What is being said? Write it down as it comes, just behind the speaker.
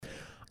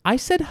I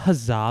said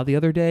huzzah the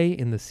other day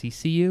in the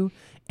CCU,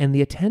 and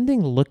the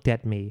attending looked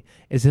at me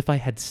as if I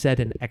had said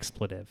an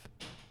expletive.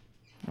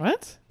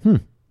 What?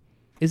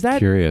 Is that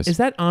Curious. Is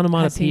that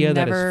onomatopoeia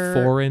that is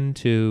foreign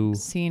to...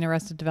 Seen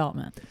Arrested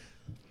Development.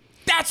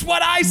 That's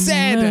what I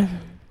said!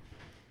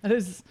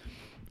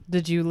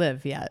 Did you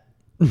live yet?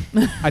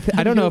 I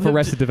don't know if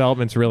Arrested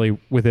Development's really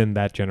within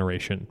that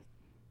generation.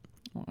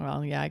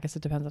 Well, yeah, I guess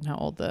it depends on how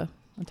old the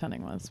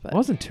attending was. But I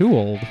wasn't too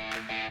old.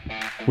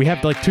 We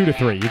have like 2 to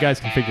 3. You guys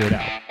can figure it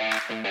out.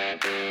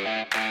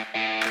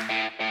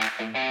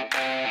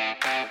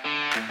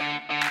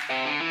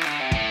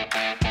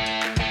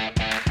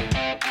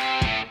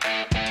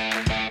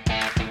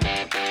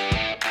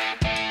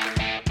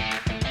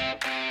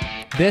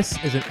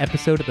 This is an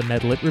episode of the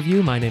MedLit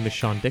Review. My name is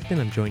Sean Dickton.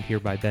 I'm joined here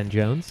by Ben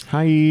Jones.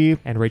 Hi.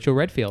 And Rachel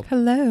Redfield.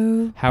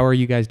 Hello. How are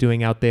you guys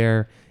doing out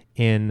there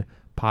in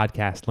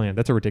podcast land?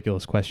 That's a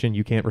ridiculous question.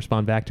 You can't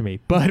respond back to me.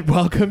 But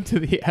welcome to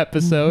the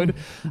episode.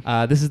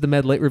 This is the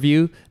MedLit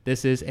Review.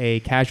 This is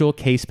a casual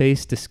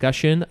case-based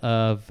discussion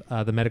of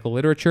the medical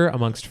literature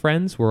amongst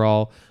friends. We're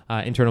all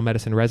internal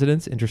medicine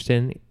residents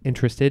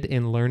interested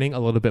in learning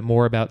a little bit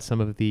more about some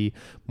of the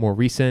more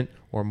recent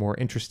or more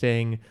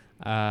interesting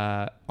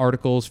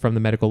articles from the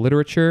medical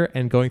literature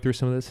and going through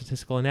some of the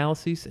statistical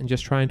analyses and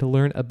just trying to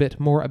learn a bit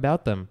more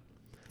about them.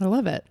 I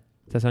love it.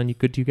 Does that sound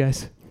good to you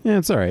guys? Yeah,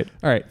 it's all right.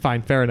 All right,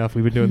 fine, fair enough.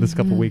 We've been doing this a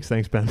couple of weeks.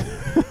 Thanks, Ben.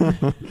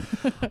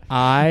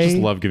 I just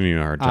love giving you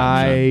a hard time.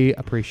 I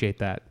appreciate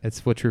that.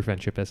 It's what true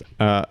friendship is.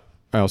 I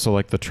also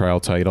like the trial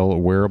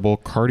title, Wearable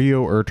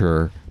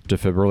Cardio-Erter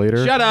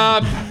Defibrillator. Shut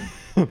up!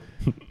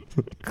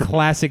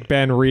 Classic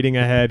Ben reading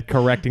ahead,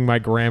 correcting my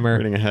grammar.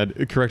 Reading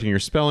ahead, correcting your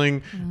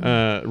spelling.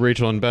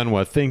 Rachel and Ben,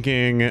 what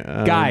thinking?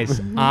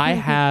 Guys, I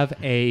have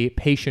a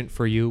patient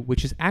for you,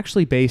 which is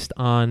actually based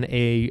on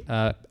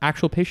a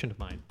actual patient of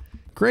mine.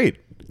 Great.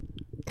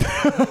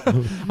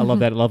 I love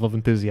that level of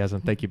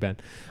enthusiasm. Thank you, Ben.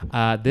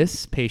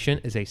 This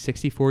patient is a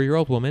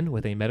 64-year-old woman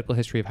with a medical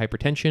history of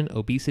hypertension,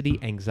 obesity,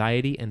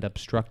 anxiety, and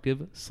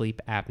obstructive sleep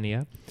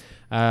apnea.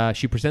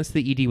 She presents to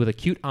the ED with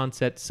acute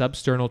onset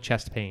substernal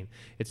chest pain.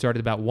 It started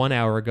about 1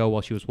 hour ago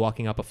while she was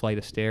walking up a flight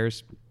of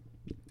stairs.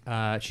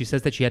 She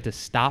says that she had to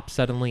stop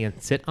suddenly and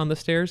sit on the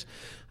stairs.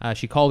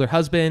 She called her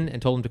husband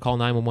and told him to call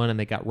 911, and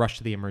they got rushed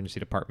to the emergency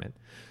department.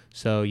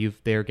 So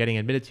they're getting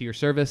admitted to your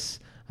service.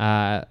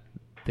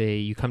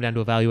 You come down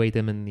to evaluate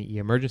them in the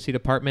emergency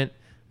department,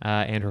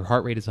 and her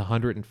heart rate is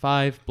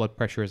 105. Blood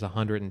pressure is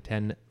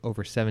 110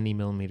 over 70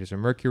 millimeters of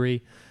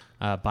mercury.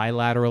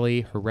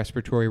 Bilaterally, her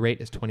respiratory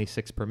rate is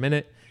 26 per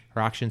minute.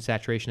 Her oxygen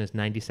saturation is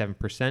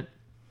 97%.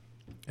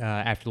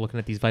 After looking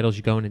at these vitals,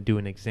 you go in and do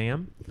an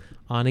exam.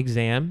 On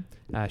exam,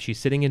 she's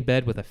sitting in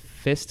bed with a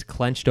fist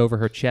clenched over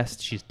her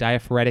chest. She's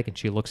diaphoretic and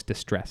she looks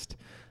distressed.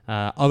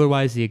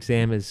 Otherwise, the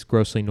exam is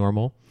grossly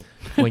normal.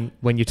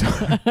 When you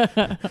talk,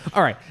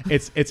 all right,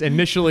 it's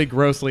initially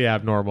grossly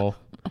abnormal,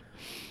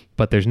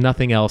 but there's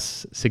nothing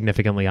else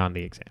significantly on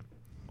the exam.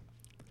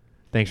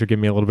 Thanks for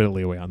giving me a little bit of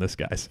leeway on this,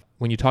 guys.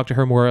 When you talk to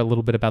her a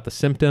little bit about the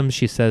symptoms,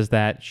 she says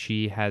that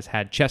she has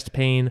had chest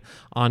pain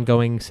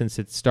ongoing since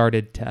it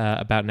started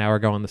about an hour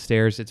ago on the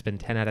stairs. It's been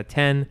 10 out of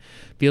 10.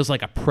 Feels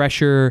like a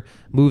pressure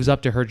moves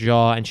up to her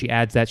jaw, and she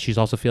adds that she's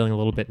also feeling a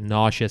little bit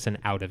nauseous and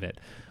out of it.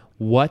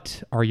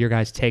 What are your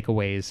guys'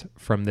 takeaways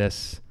from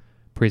this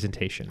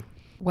presentation?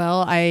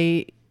 Well,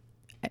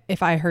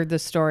 if I heard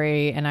this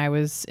story and I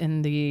was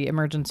in the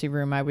emergency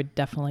room, I would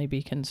definitely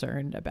be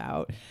concerned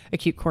about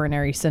acute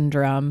coronary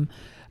syndrome.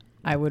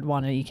 I would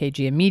want an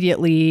EKG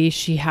immediately.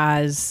 She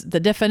has the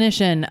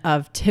definition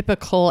of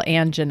typical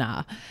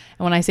angina.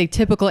 And when I say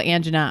typical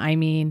angina, I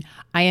mean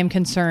I am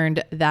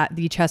concerned that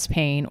the chest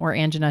pain or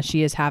angina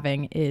she is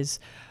having is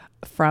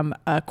from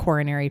a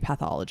coronary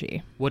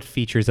pathology. What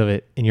features of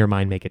it in your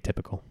mind make it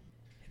typical?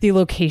 The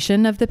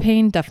location of the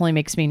pain definitely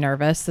makes me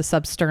nervous. The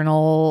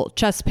substernal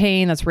chest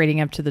pain that's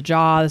radiating up to the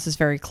jaw. This is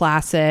very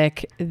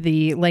classic.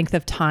 The length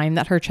of time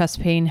that her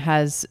chest pain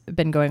has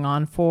been going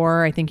on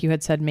for, I think you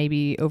had said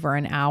maybe over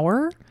an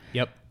hour.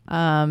 Yep.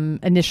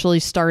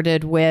 Initially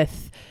started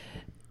with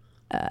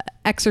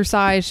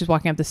exercise. She's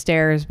walking up the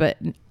stairs, but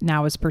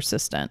now is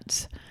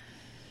persistent.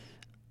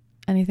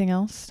 Anything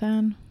else,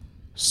 Dan?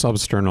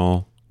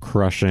 Substernal,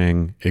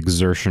 crushing,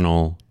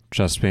 exertional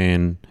chest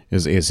pain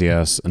is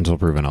ACS until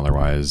proven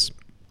otherwise.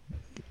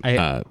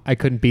 I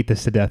couldn't beat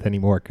this to death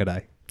anymore, could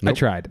I? Nope. I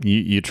tried.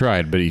 You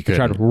tried, but you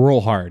couldn't. I tried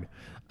real hard.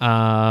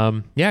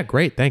 Yeah,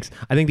 great. Thanks.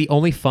 I think the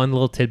only fun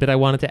little tidbit I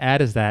wanted to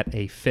add is that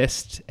a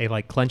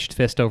clenched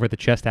fist over the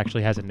chest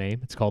actually has a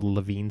name. It's called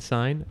Levine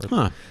sign.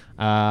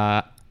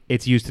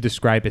 It's used to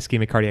describe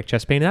ischemic cardiac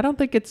chest pain. I don't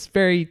think it's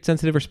very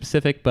sensitive or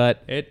specific,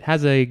 but it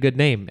has a good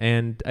name.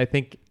 And I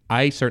think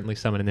I certainly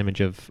summon an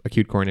image of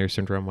acute coronary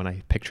syndrome when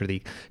I picture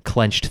the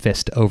clenched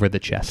fist over the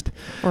chest.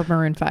 Or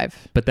Maroon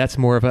 5. But that's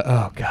more of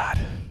oh God.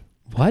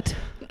 What?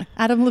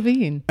 Adam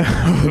Levine.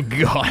 Oh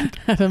God.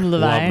 Adam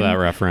Levine. Love that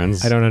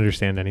reference. I don't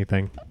understand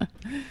anything.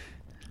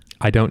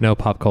 I don't know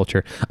pop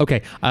culture.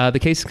 Okay, the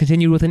case is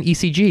continued with an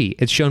ECG.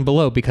 It's shown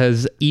below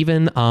because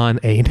even on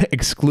an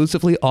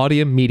exclusively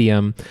audio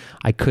medium,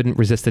 I couldn't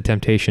resist the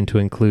temptation to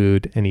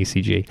include an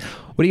ECG.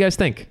 What do you guys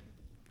think?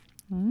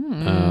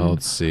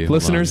 Let's see.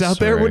 Listeners out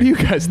there, what do you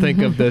guys think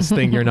of this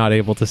thing you're not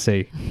able to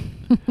see?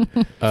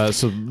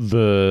 So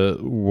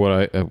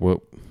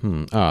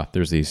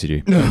there's the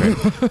ECG.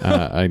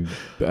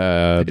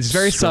 Okay. It's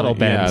very subtle,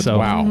 Ben. Yeah, so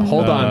wow.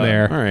 Hold on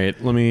there. All right,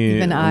 let me.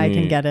 Even I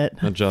can get it.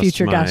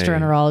 Future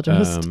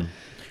gastroenterologist.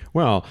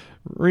 Well,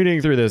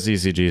 reading through this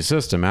ECG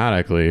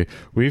systematically,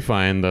 we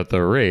find that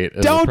the rate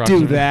is Don't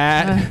do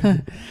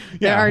that.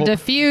 There are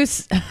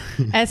diffuse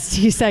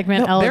ST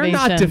segment elevations.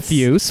 They're not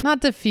diffuse.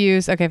 Not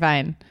diffuse. Okay,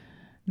 fine.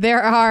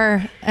 There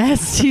are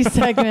ST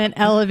segment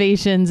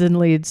elevations in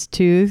leads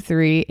 2,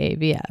 3,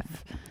 AVF.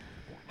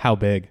 How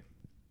big?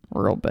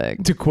 Real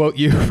big. To quote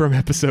you from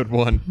episode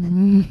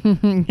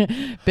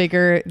 1.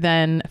 Bigger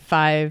than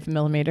 5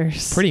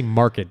 millimeters. Pretty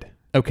marked.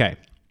 Okay.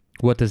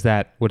 What does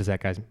that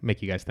guys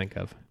make you guys think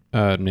of?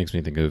 It makes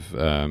me think of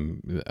a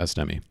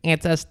STEMI.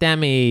 It's a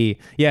STEMI.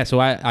 Yeah, so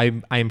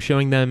I am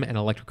showing them an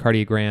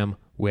electrocardiogram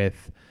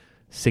with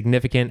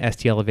significant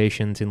ST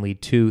elevations in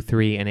lead 2,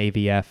 3, and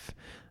AVF,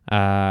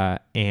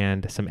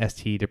 and some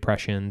ST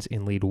depressions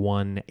in lead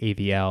 1,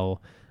 AVL.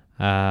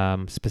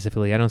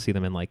 Specifically, I don't see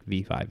them in like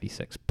V5,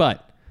 V6.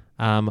 But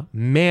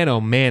man, oh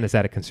man, is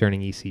that a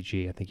concerning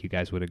ECG. I think you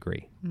guys would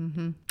agree.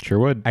 Mm-hmm. Sure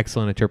would.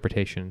 Excellent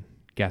interpretation,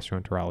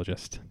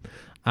 gastroenterologist.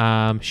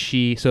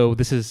 So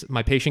this is,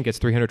 my patient gets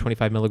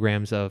 325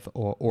 milligrams of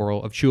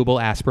oral of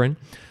chewable aspirin.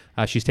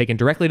 She's taken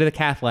directly to the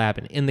cath lab,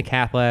 and in the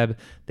cath lab,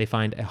 they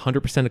find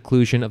 100%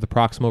 occlusion of the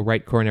proximal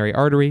right coronary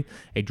artery.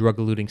 A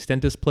drug-eluting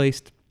stent is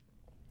placed.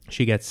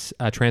 She gets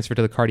transferred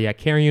to the cardiac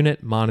care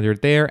unit,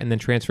 monitored there, and then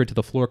transferred to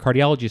the floor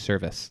cardiology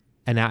service.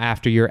 And now,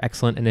 after your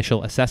excellent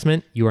initial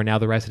assessment, you are now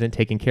the resident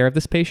taking care of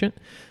this patient,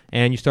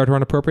 and you start her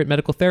on appropriate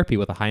medical therapy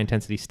with a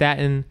high-intensity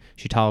statin.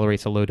 She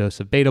tolerates a low dose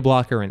of beta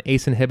blocker and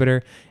ACE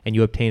inhibitor, and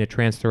you obtain a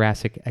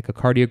transthoracic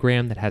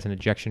echocardiogram that has an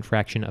ejection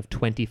fraction of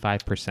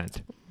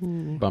 25%.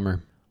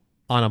 Bummer.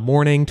 On a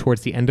morning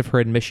towards the end of her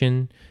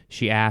admission,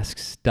 she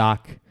asks,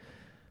 "Doc,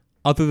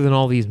 other than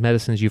all these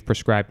medicines you've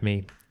prescribed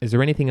me, is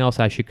there anything else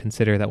I should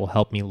consider that will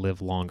help me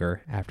live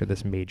longer after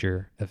this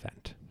major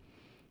event?"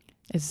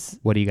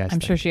 What do you guys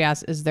think? I'm sure she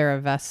asked, is there a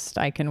vest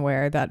I can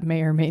wear that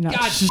may or may not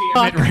God shock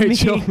damn it,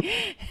 Rachel. me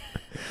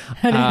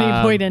at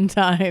any point in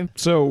time?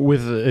 So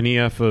with an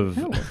EF of...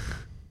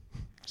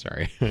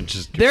 Sorry.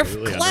 Just They're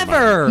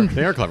clever.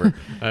 They are clever.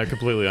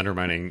 Completely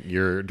undermining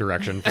your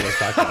direction for this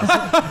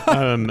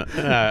podcast.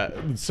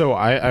 So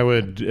I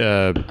would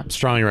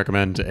strongly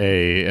recommend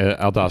a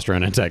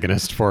aldosterone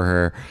antagonist for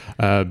her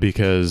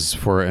because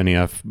for an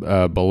EF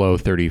below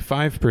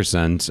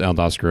 35%,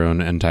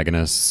 aldosterone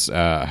antagonists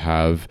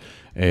have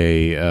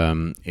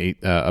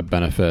a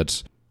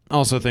benefit.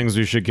 Also, things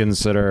we should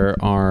consider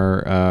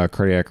are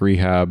cardiac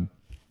rehab.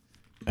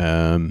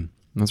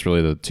 That's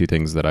really the two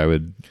things that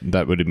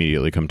would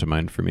immediately come to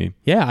mind for me.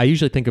 Yeah, I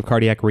usually think of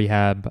cardiac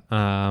rehab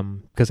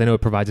because I know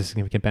it provides a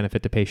significant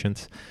benefit to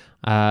patients.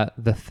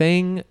 The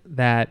thing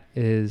that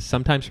is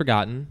sometimes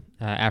forgotten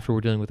after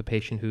we're dealing with a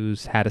patient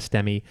who's had a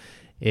STEMI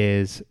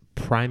is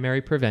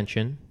primary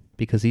prevention,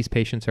 because these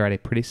patients are at a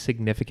pretty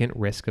significant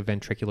risk of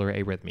ventricular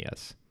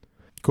arrhythmias.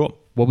 Cool.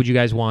 What would you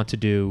guys want to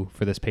do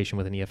for this patient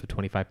with an EF of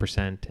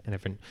 25%?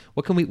 And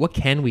what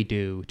can we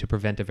do to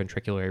prevent a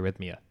ventricular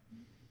arrhythmia?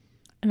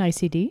 An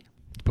ICD?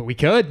 But we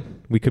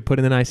could put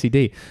in an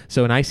ICD.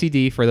 So an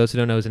ICD, for those who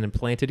don't know, is an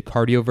implanted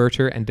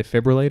cardioverter and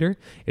defibrillator.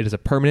 It is a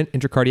permanent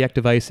intracardiac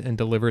device and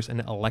delivers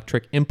an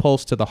electric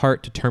impulse to the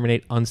heart to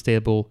terminate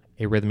unstable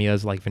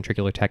arrhythmias like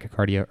ventricular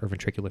tachycardia or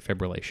ventricular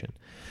fibrillation.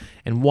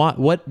 And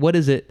what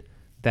is it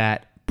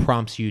that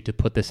prompts you to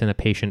put this in a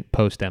patient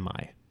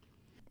post-MI?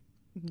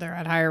 They're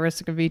at higher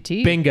risk of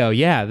VT. Bingo.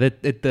 Yeah.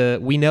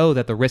 We know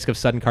that the risk of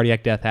sudden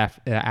cardiac death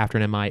after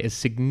an MI is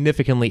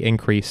significantly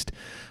increased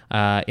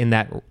in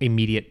that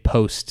immediate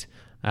post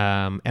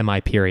MI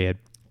period.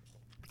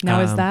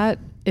 Now,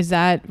 is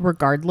that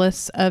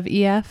regardless of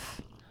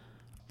EF?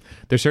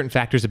 There's certain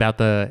factors about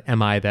the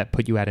MI that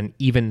put you at an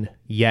even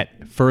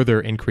yet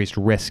further increased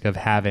risk of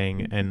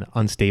having an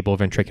unstable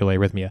ventricular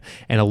arrhythmia.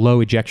 And a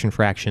low ejection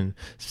fraction,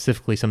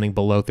 specifically something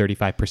below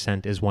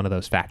 35%, is one of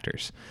those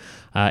factors.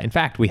 In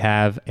fact, we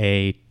have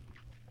a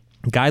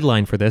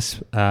guideline for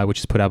this, which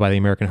is put out by the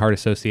American Heart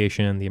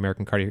Association, the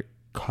American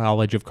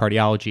College of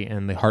Cardiology,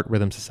 and the Heart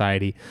Rhythm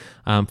Society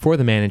for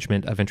the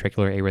management of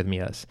ventricular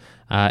arrhythmias.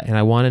 And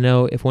I want to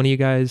know if one of you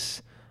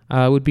guys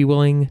would be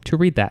willing to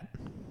read that.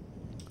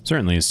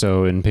 Certainly.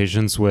 So in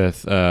patients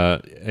with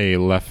a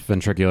left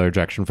ventricular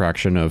ejection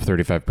fraction of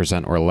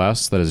 35% or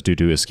less, that is due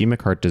to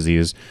ischemic heart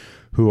disease,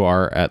 who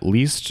are at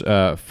least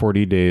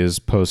 40 days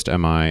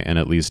post-MI and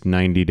at least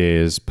 90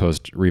 days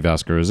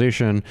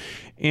post-revascularization,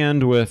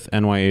 and with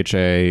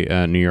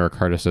NYHA, New York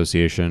Heart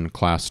Association,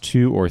 class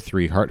 2 or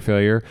 3 heart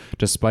failure,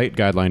 despite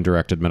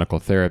guideline-directed medical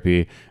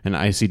therapy, an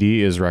ICD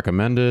is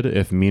recommended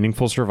if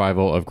meaningful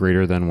survival of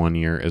greater than 1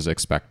 year is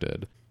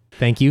expected.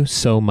 Thank you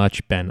so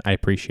much, Ben. I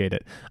appreciate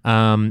it.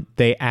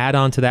 They add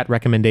on to that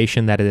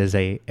recommendation that it is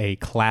a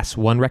class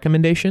 1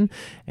 recommendation,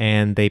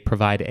 and they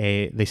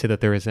say that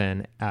there is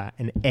an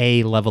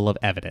A level of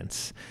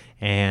evidence.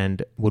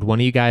 And would one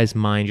of you guys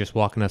mind just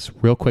walking us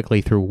real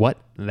quickly through what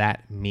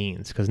that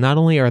means? Because not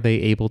only are they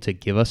able to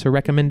give us a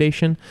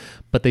recommendation,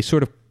 but they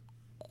sort of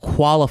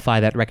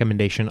qualify that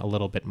recommendation a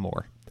little bit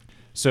more.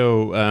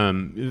 So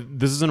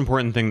this is an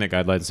important thing that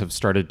guidelines have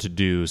started to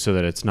do, so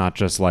that it's not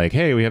just like,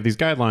 hey, we have these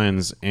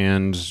guidelines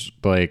and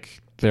like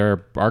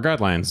there are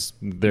guidelines.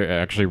 They're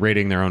actually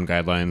rating their own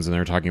guidelines, and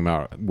they're talking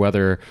about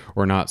whether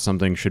or not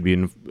something should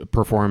be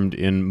performed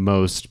in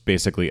most,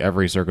 basically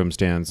every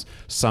circumstance,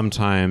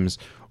 sometimes,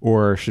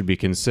 or should be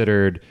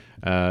considered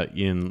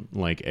in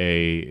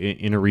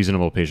a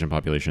reasonable patient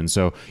population.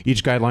 So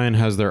each guideline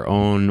has their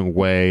own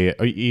way.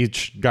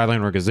 Each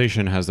guideline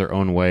organization has their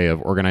own way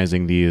of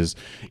organizing these.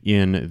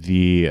 In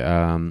the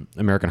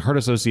American Heart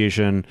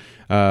Association,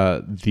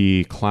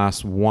 the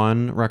class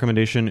 1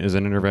 recommendation is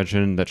an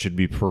intervention that should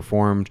be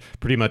performed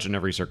pretty much in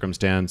every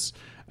circumstance.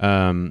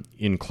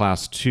 In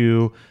class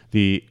 2,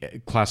 the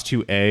class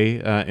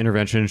 2A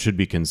intervention should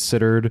be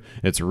considered.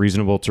 It's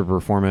reasonable to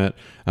perform it.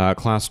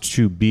 Class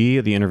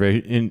 2B, the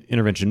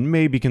intervention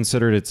may be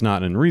considered. It's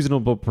not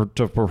unreasonable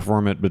to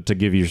perform it, but to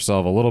give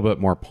yourself a little bit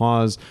more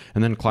pause.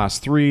 And then class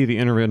 3, the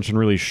intervention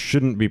really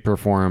shouldn't be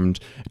performed.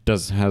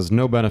 It has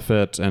no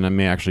benefit, and it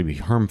may actually be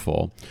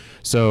harmful.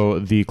 So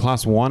the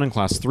class 1 and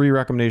class 3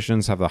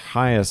 recommendations have the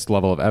highest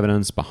level of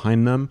evidence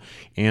behind them,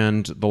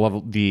 and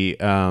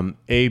the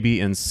A,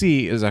 B, and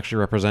C is actually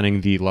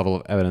representing the level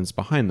of evidence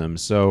behind them.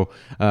 So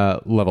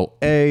level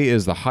A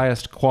is the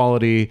highest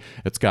quality.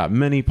 It's got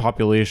many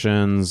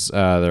populations.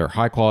 There are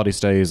high quality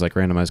studies like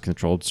randomized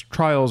controlled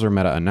trials or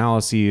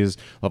meta-analyses.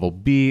 Level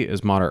B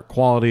is moderate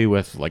quality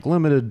with like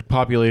limited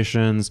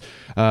populations.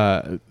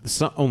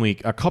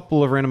 Only a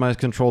couple of randomized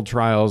controlled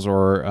trials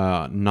or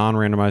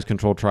non-randomized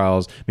controlled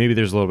trials. Maybe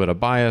there's a little bit of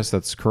bias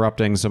that's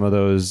corrupting some of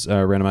those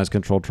randomized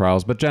controlled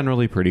trials, but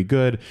generally pretty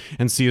good.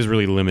 And C is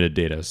really limited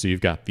data. So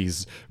you've got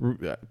these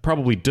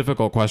probably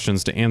difficult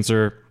questions to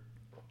answer.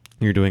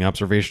 You're doing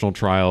observational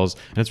trials,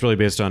 and it's really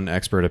based on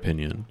expert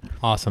opinion.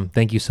 Awesome.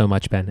 Thank you so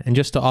much, Ben. And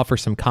just to offer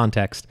some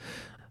context,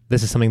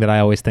 this is something that I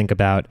always think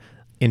about.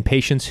 In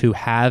patients who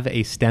have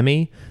a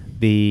STEMI,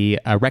 the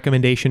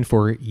recommendation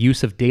for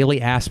use of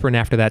daily aspirin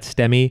after that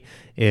STEMI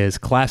is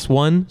class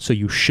 1, so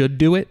you should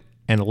do it,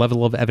 and a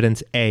level of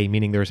evidence A,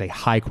 meaning there's a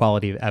high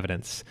quality of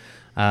evidence,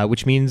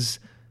 which means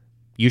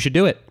you should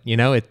do it. You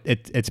know,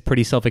 it's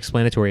pretty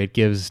self-explanatory. It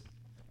gives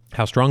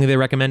how strongly they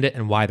recommend it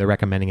and why they're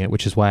recommending it,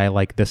 which is why I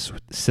like this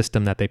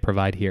system that they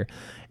provide here.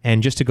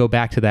 And just to go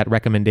back to that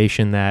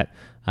recommendation that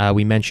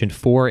we mentioned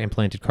for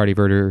implanted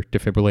cardioverter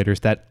defibrillators,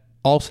 that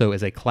also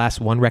is a class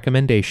 1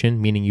 recommendation,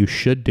 meaning you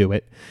should do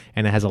it,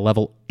 and it has a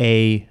level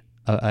A.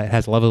 It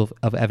has a level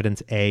of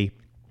evidence A,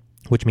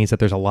 which means that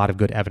there's a lot of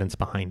good evidence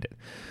behind it.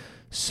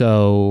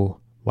 So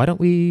why don't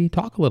we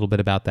talk a little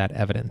bit about that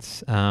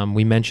evidence?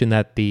 We mentioned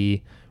that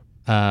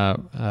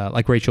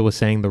like Rachel was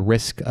saying, the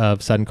risk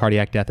of sudden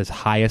cardiac death is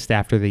highest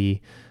after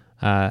the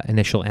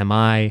initial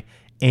MI,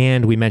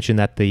 and we mentioned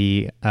that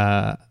the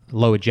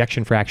low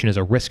ejection fraction is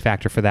a risk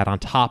factor for that on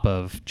top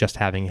of just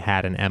having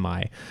had an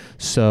MI.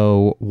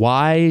 So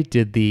why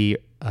did the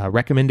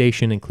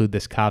recommendation include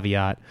this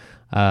caveat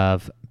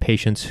of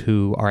patients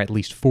who are at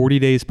least 40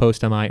 days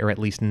post-MI or at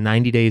least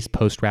 90 days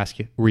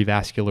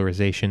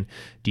post-revascularization?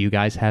 Do you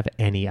guys have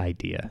any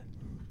idea?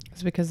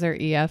 It's because their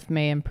EF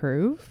may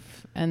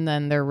improve and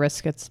then their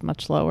risk gets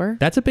much lower.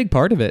 That's a big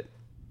part of it.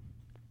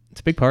 It's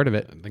a big part of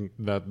it. I think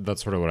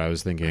that's sort of what I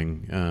was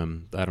thinking.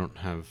 I don't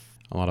have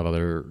a lot of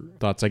other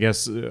thoughts. I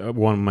guess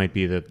one might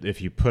be that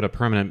if you put a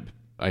permanent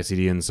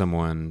ICD in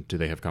someone, do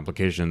they have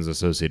complications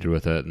associated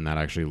with it? And that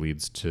actually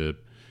leads to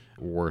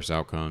worse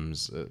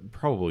outcomes.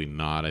 Probably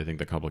not. I think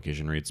the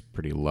complication rate's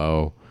pretty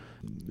low.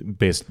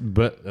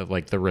 But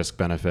like the risk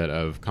benefit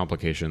of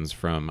complications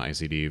from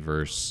ICD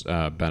versus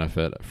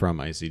benefit from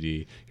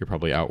ICD, you're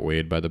probably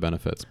outweighed by the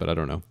benefits, but I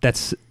don't know.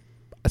 That's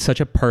such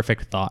a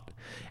perfect thought.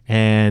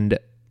 And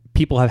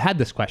people have had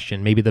this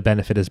question. Maybe the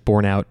benefit is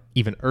borne out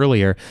even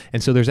earlier.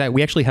 And so there's that.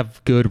 We actually have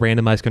good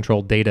randomized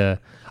controlled data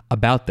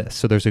about this.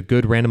 So there's a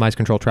good randomized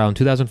controlled trial in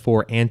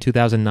 2004 and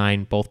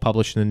 2009, both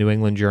published in the New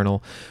England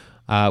Journal,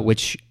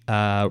 which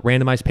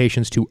randomized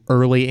patients to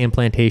early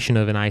implantation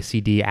of an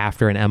ICD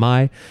after an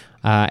MI.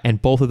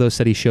 And both of those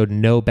studies showed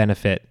no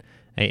benefit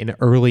in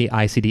early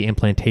ICD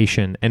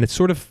implantation. And it's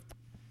sort of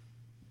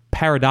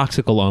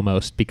paradoxical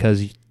almost,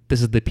 because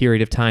this is the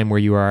period of time where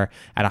you are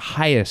at a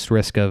highest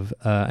risk of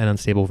an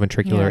unstable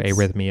ventricular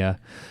arrhythmia.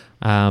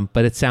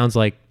 But it sounds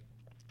like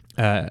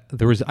we're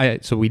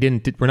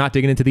not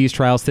digging into these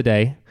trials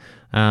today,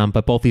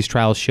 but both these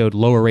trials showed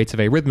lower rates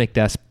of arrhythmic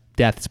deaths,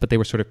 but they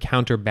were sort of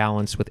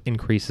counterbalanced with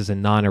increases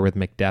in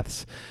non-arrhythmic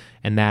deaths.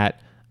 And that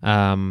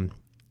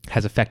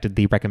has affected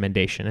the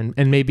recommendation.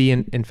 And maybe,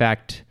 in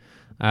fact,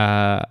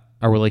 a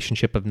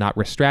relationship of not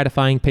risk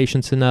stratifying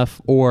patients enough,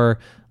 or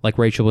like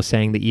Rachel was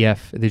saying, the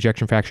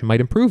ejection fraction might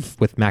improve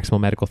with maximal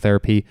medical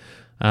therapy,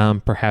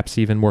 perhaps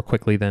even more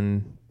quickly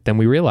than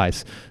we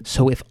realize.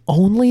 So if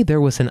only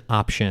there was an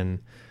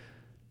option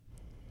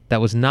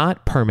that was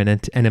not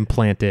permanent and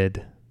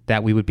implanted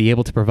that we would be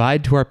able to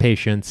provide to our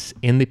patients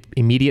in the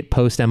immediate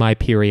post-MI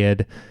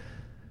period.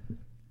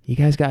 You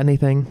guys got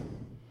anything?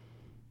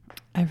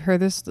 I've heard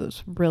this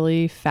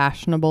really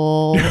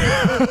fashionable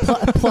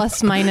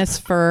plus minus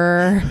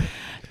fur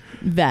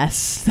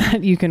vests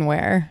that you can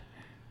wear.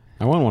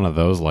 I want one of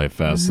those life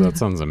vests. That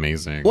sounds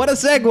amazing. What a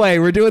segue.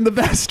 We're doing the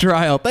vest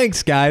trial.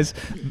 Thanks, guys.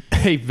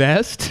 A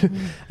vest,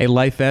 a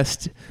life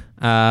vest,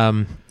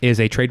 is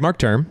a trademark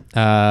term,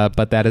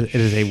 but it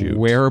is a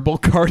wearable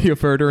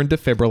cardioverter and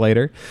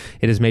defibrillator.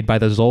 It is made by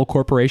the Zoll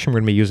Corporation.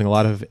 We're going to be using a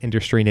lot of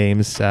industry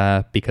names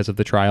because of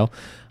the trial.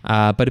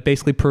 But it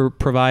basically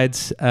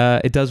provides,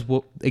 it does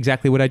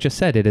exactly what I just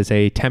said. It is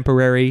a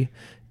temporary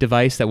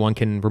device that one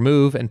can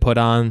remove and put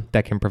on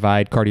that can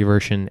provide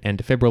cardioversion and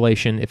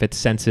defibrillation if it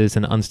senses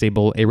an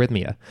unstable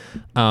arrhythmia.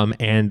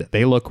 And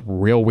they look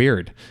real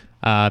weird.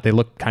 They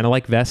look kind of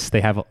like vests.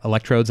 They have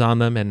electrodes on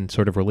them and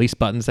sort of release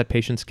buttons that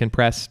patients can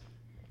press.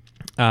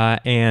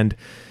 And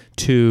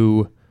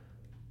to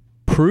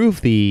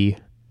prove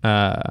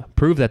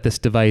that this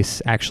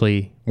device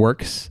actually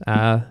works,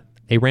 a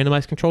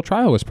randomized controlled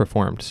trial was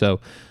performed.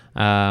 So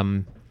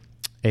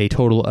a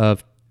total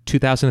of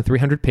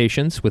 2,300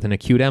 patients with an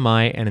acute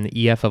MI and an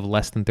EF of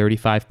less than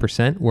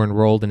 35% were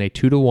enrolled in a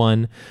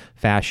 2-to-1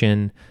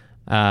 fashion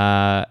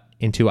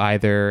into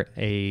either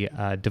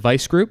a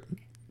device group,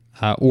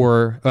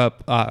 or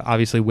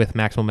obviously with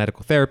maximal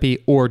medical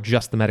therapy, or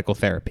just the medical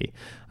therapy.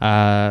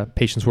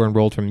 Patients were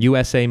enrolled from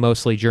USA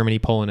mostly, Germany,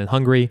 Poland, and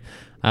Hungary,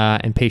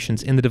 and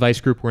patients in the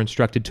device group were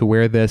instructed to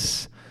wear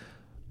this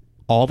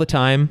all the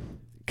time,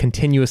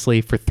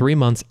 continuously for 3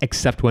 months,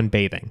 except when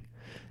bathing.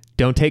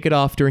 Don't take it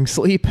off during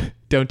sleep.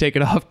 Don't take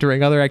it off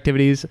during other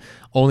activities.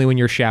 Only when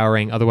you're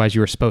showering. Otherwise,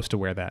 you were supposed to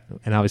wear that.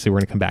 And obviously, we're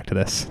going to come back to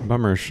this.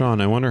 Bummer.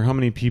 Sean, I wonder how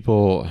many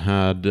people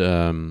had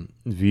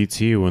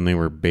VT when they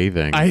were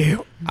bathing.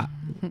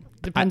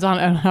 Depends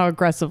on how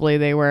aggressively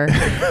they were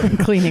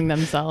cleaning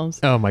themselves.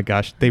 Oh my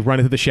gosh. They run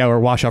into the shower,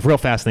 wash off real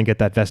fast, and then get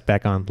that vest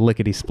back on.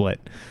 Lickety split.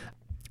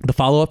 The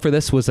follow-up for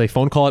this was a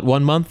phone call at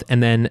 1 month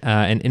and then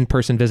an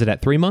in-person visit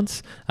at 3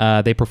 months.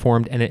 They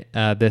performed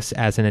this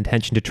as an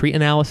intention to treat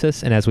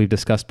analysis. And as we've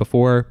discussed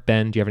before,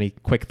 Ben, do you have any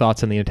quick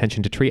thoughts on the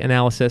intention to treat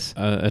analysis?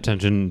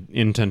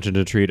 Intention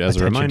to treat as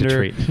a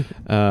reminder.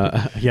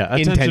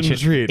 Intention to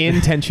treat.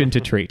 Intention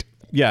to treat.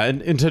 Yeah,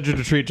 intention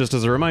to treat, just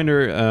as a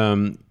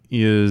reminder,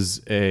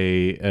 is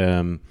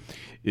the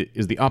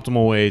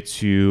optimal way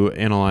to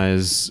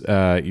analyze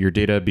your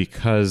data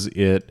because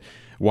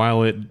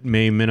while it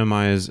may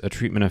minimize a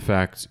treatment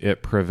effect,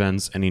 it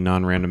prevents any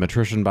non-random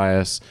attrition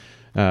bias,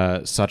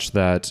 such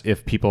that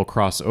if people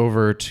cross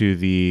over to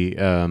the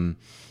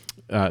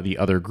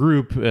other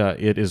group,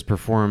 it is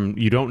performed.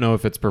 You don't know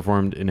if it's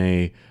performed in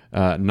a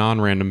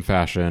non-random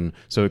fashion,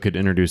 so it could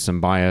introduce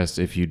some bias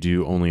if you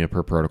do only a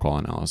per protocol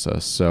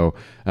analysis. So,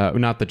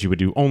 not that you would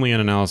do only an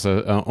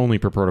analysis only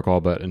per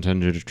protocol, but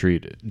intended to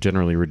treat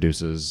generally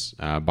reduces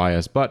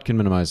bias, but can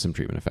minimize some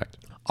treatment effect.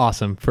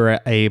 Awesome. For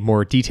a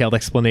more detailed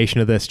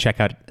explanation of this, check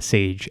out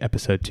SAGE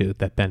episode 2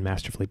 that Ben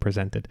masterfully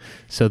presented.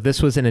 So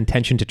this was an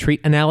intention to treat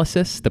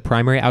analysis. The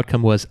primary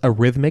outcome was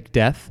arrhythmic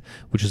death,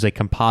 which was a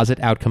composite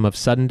outcome of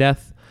sudden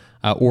death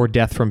or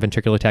death from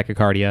ventricular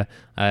tachycardia.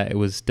 It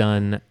was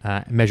done,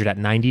 measured at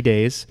 90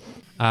 days.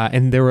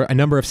 And there were a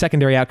number of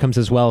secondary outcomes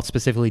as well,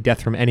 specifically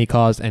death from any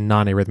cause and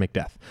non-arrhythmic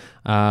death.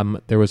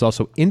 There was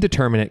also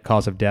indeterminate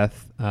cause of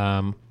death,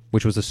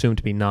 which was assumed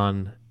to be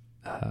not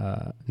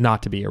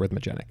to be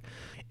arrhythmogenic.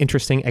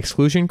 Interesting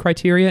exclusion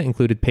criteria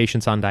included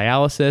patients on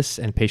dialysis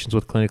and patients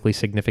with clinically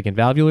significant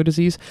valvular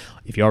disease.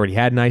 If you already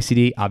had an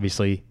ICD,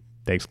 obviously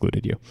they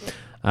excluded you.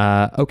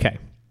 Okay.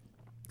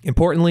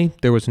 Importantly,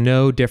 there was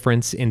no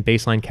difference in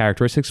baseline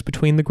characteristics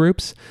between the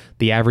groups.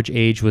 The average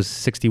age was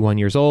 61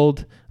 years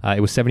old.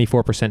 It was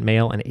 74%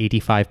 male and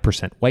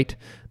 85% white.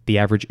 The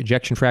average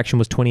ejection fraction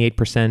was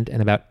 28%,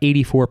 and about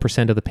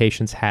 84% of the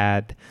patients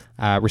had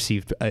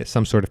received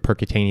some sort of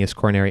percutaneous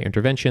coronary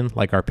intervention,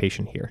 like our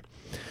patient here.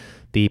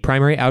 The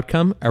primary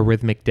outcome,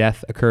 arrhythmic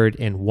death, occurred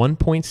in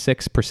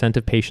 1.6%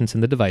 of patients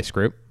in the device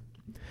group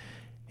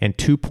and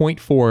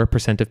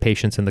 2.4% of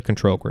patients in the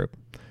control group.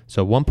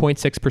 So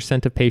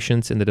 1.6% of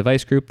patients in the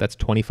device group, that's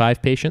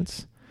 25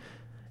 patients,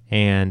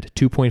 and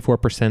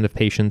 2.4% of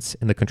patients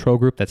in the control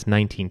group, that's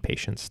 19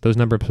 patients. Those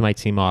numbers might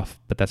seem off,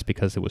 but that's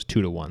because it was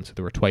 2-to-1, so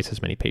there were twice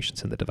as many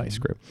patients in the device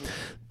group.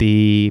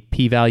 The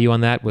p-value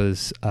on that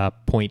was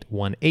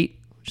 0.18,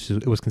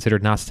 it was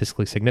considered not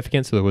statistically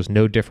significant, so there was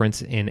no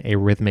difference in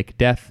arrhythmic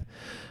death.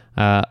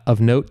 Of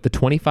note, the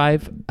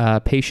 25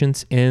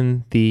 patients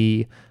in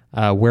the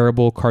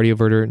wearable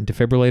cardioverter and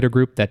defibrillator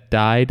group that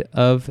died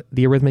of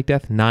the arrhythmic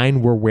death,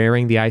 9 were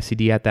wearing the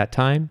ICD at that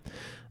time,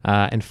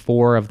 and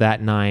 4 of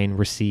that 9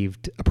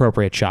 received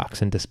appropriate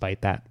shocks, and despite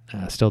that,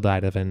 still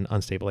died of an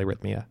unstable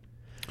arrhythmia.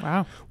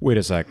 Wow. Wait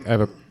a sec. I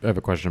have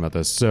a question about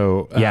this.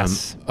 So,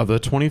 Yes. of the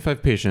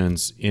 25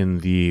 patients in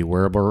the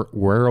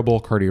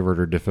wearable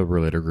cardioverter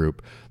defibrillator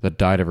group that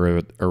died of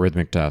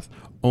arrhythmic death,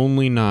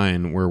 only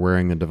 9 were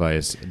wearing the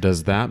device.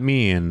 Does that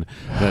mean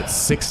that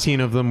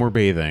 16 of them were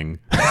bathing?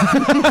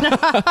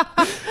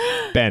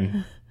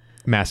 Ben,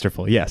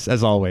 masterful. Yes,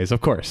 as always,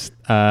 of course.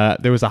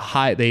 There was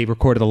they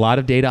recorded a lot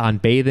of data on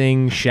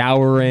bathing,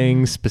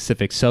 showering,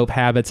 specific soap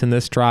habits in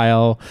this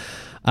trial.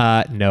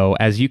 No,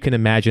 as you can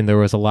imagine, there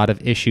was a lot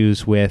of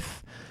issues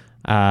with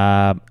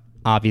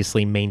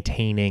obviously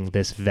maintaining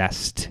this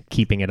vest,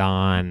 keeping it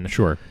on.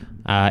 Sure.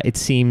 It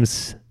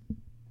seems,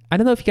 I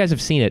don't know if you guys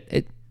have seen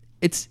it.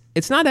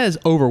 It's not as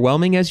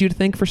overwhelming as you'd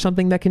think for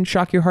something that can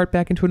shock your heart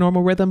back into a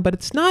normal rhythm, but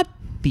it's not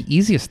the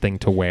easiest thing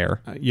to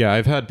wear. Yeah,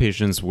 I've had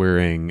patients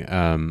wearing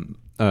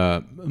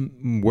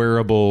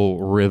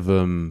wearable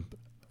rhythm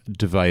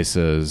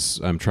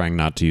devices. I'm trying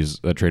not to use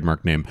a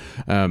trademark name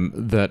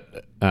that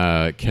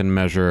can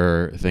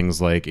measure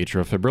things like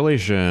atrial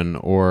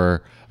fibrillation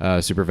or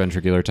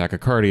supraventricular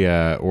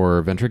tachycardia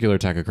or ventricular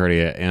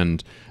tachycardia,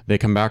 and they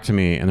come back to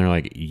me and they're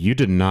like, "You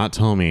did not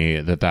tell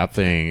me that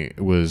thing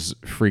was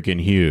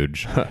freaking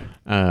huge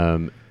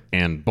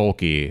and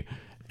bulky."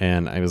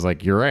 And I was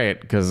like, "You're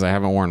right, because I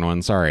haven't worn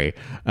one. Sorry."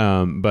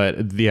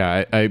 But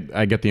yeah,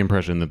 I get the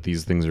impression that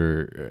these things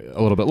are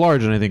a little bit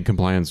large, and I think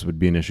compliance would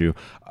be an issue.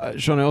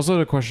 Sean, I also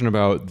had a question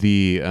about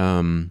the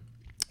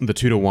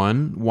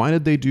 2-to-1. Why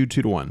did they do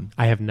 2-to-1?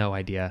 I have no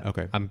idea.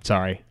 Okay. I'm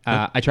sorry.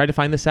 I tried to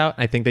find this out.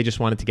 I think they just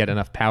wanted to get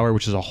enough power,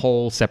 which is a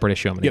whole separate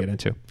issue I'm going to get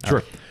into.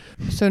 Sure.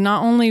 So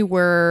not only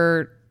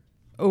were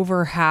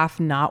over half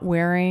not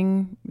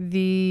wearing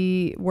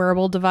the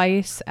wearable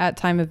device at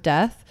time of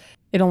death,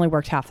 it only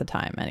worked half the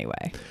time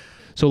anyway.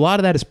 So a lot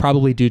of that is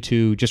probably due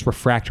to just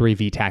refractory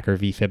VTAC or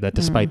VFib that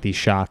despite these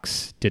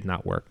shocks did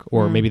not work.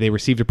 Or maybe they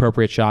received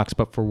appropriate shocks,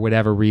 but for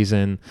whatever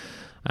reason,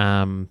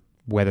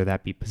 whether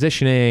that be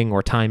positioning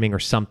or timing or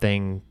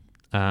something,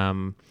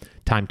 time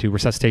to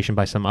resuscitation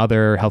by some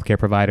other healthcare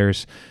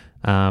providers,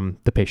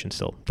 the patient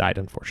still died,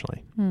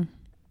 unfortunately.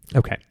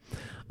 Okay.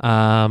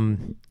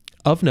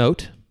 Of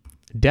note,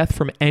 death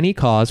from any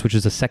cause, which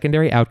is a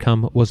secondary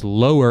outcome, was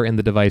lower in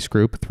the device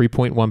group,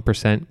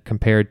 3.1%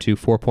 compared to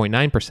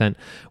 4.9%,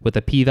 with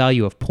a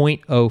p-value of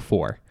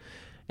 0.04.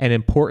 An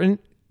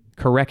important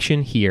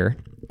correction here,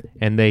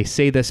 and they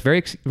say this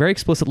very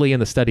explicitly in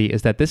the study,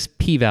 is that this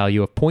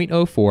p-value of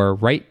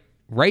 0.04,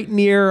 right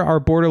near our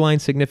borderline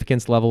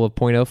significance level of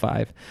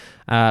 0.05,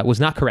 was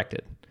not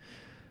corrected.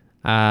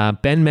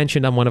 Ben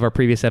mentioned on one of our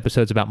previous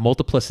episodes about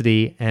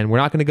multiplicity, and we're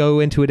not going to go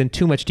into it in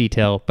too much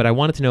detail, but I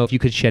wanted to know if you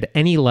could shed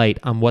any light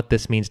on what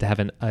this means to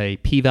have a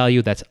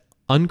p-value that's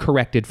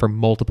uncorrected for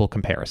multiple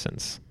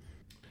comparisons.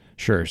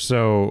 Sure.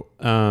 So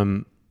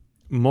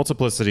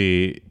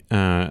multiplicity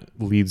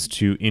leads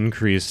to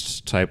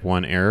increased type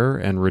 1 error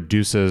and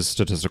reduces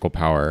statistical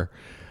power.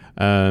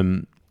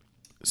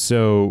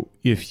 So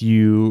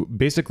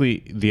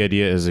the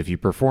idea is if you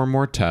perform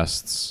more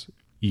tests,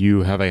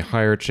 you have a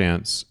higher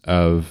chance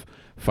of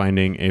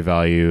finding a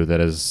value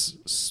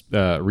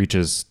that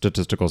reaches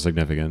statistical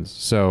significance.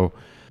 So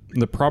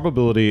the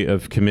probability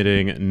of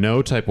committing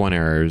no type 1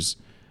 errors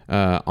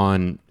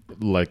on,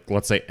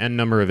 let's say, n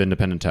number of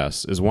independent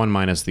tests is 1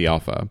 minus the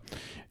alpha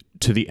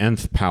to the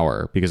nth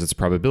power, because it's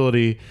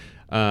probability,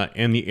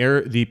 and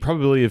the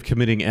probability of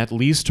committing at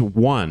least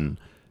one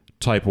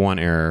type 1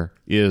 error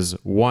is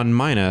 1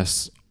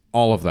 minus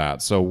all of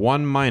that. So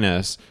 1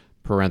 minus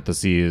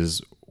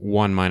parentheses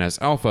 1 minus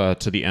alpha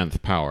to the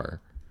nth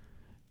power,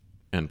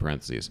 end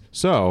parentheses.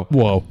 So,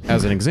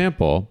 as an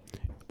example,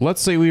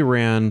 let's say we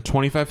ran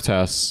 25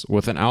 tests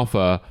with an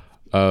alpha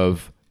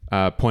of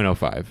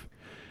 0.05.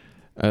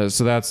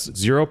 So that's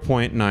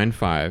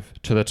 0.95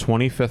 to the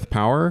 25th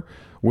power,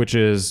 which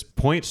is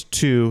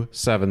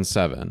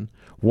 0.277.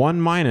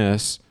 1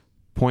 minus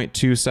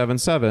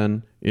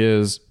 0.277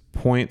 is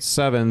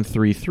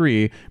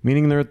 0.733,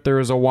 meaning that there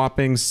is a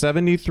whopping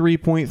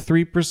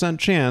 73.3%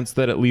 chance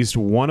that at least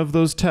one of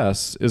those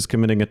tests is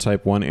committing a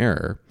type 1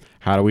 error.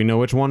 How do we know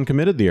which one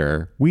committed the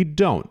error? We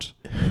don't.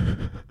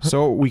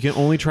 So we can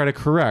only try to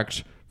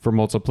correct for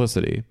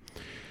multiplicity.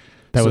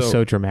 That was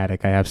so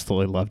dramatic. I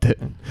absolutely loved it.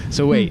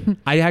 So wait,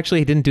 I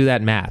actually didn't do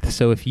that math.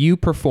 So if you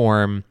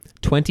perform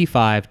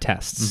 25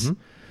 tests,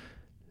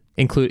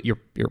 include your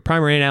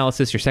primary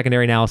analysis, your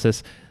secondary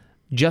analysis,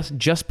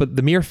 but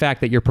the mere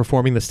fact that you're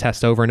performing this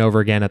test over and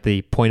over again at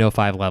the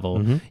 0.05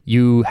 level,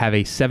 you have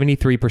a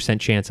 73%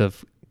 chance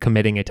of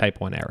committing a type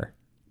 1 error.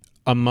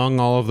 Among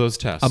all of those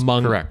tests.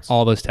 Correct.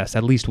 All those tests,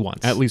 at least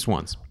once. At least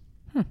once.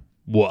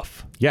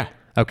 Woof. Yeah.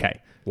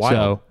 Okay.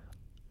 Wild.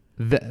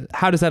 So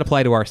how does that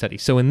apply to our study?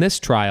 So in this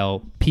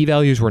trial,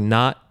 p-values were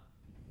not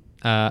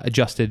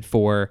adjusted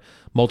for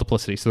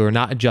multiplicity. So they're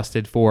not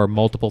adjusted for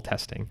multiple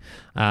testing.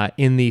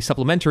 In the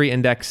supplementary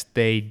index,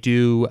 they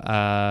do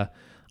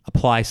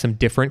apply some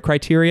different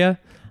criteria.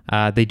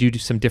 They do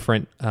some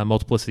different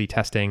multiplicity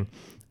testing,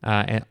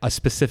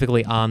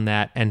 specifically on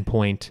that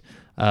endpoint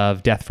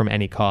of death from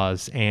any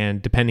cause.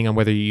 And depending on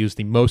whether you use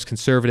the most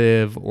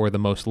conservative or the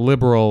most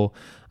liberal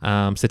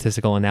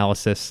statistical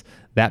analysis,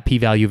 that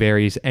p-value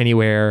varies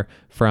anywhere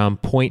from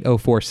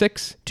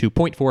 0.046 to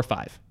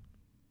 0.45.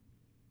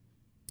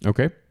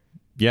 Okay.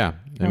 Yeah.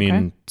 I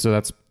mean, so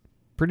that's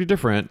pretty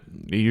different.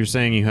 You're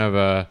saying you have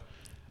a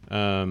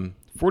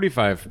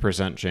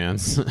 45%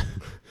 chance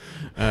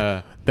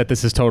that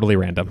this is totally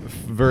random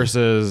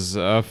versus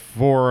a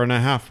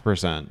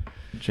 4.5%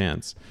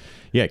 chance.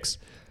 Yikes.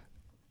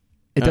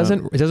 It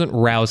doesn't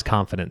rouse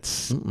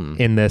confidence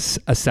in this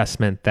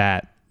assessment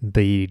that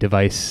the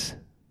device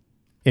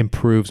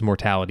improves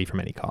mortality from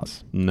any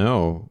cause.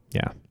 No.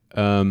 Yeah.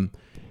 And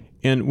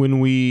when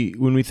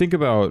we think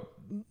about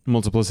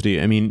multiplicity,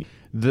 I mean,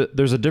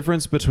 there's a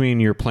difference between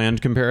your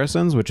planned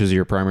comparisons, which is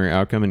your primary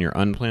outcome, and your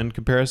unplanned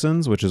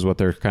comparisons, which is what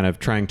they're kind of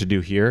trying to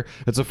do here.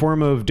 It's a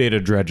form of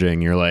data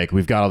dredging. You're like,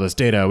 we've got all this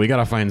data, we got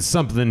to find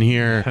something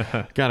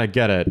here, gotta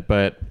get it.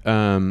 But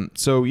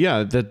so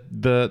yeah,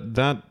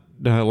 that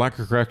lack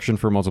of correction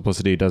for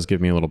multiplicity does give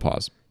me a little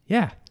pause.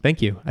 Yeah,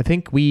 thank you. I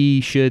think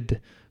we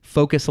should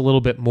focus a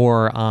little bit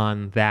more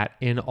on that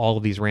in all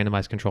of these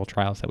randomized control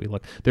trials that we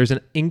look. There's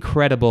an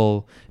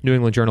incredible New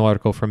England Journal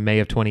article from May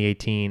of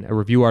 2018, a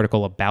review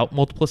article about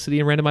multiplicity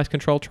in randomized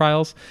control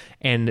trials,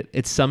 and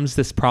it sums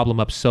this problem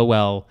up so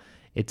well.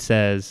 It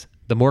says,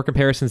 the more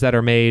comparisons that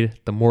are made,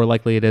 the more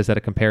likely it is that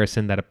a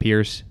comparison that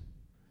appears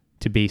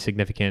to be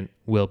significant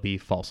will be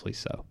falsely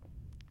so.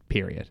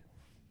 Period.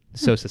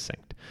 So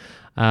succinct.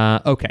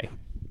 Okay.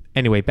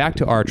 Anyway, back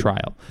to our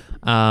trial.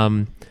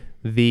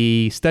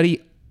 The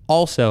study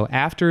also,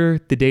 after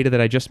the data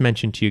that I just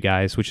mentioned to you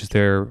guys, which is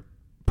their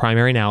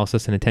primary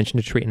analysis and intention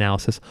to treat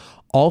analysis,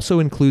 also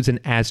includes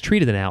an as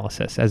treated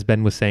analysis, as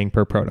Ben was saying,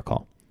 per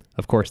protocol.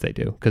 Of course they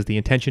do, because the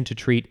intention to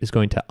treat is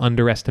going to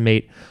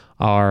underestimate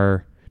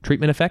our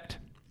treatment effect.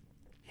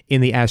 In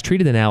the as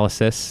treated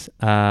analysis,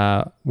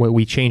 where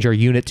we change our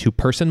unit to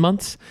person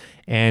months,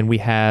 and we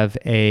have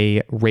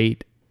a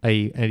rate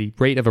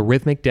of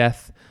arrhythmic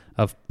death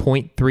of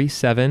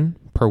 0.37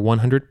 per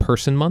 100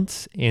 person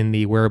months in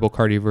the wearable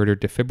cardioverter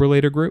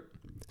defibrillator group,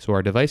 so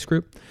our device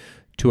group,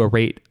 to a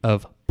rate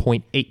of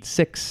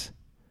 0.86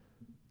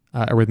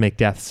 arrhythmic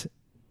deaths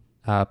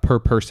per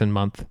person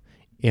month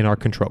in our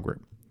control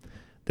group.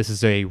 This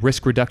is a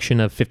risk reduction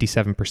of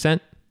 57%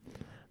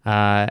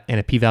 and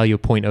a p-value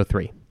of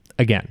 0.03.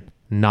 Again,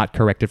 not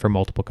corrected for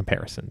multiple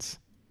comparisons.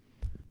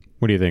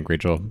 What do you think,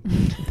 Rachel?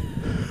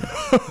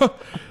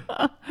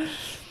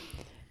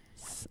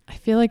 I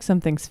feel like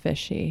something's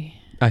fishy.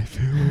 I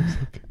feel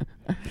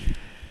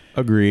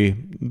Agree.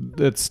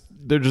 They're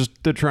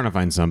trying to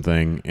find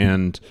something,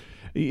 and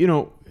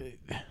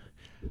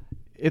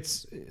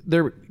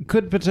there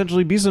could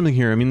potentially be something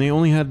here. I mean, they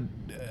only had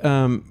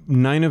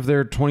 9 of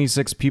their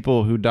 26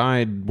 people who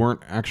died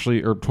weren't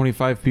actually, or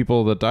 25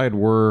 people that died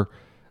were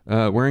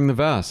wearing the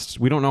vest.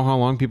 We don't know how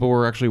long people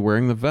were actually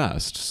wearing the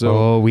vest.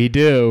 So we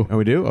do. Oh,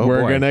 we do. Oh,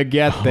 we're boy. Gonna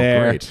get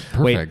there. Great.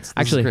 Perfect. Wait, This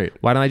actually, is great.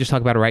 why don't I just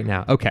talk about it right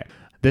now? Okay.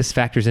 This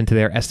factors into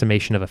their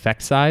estimation of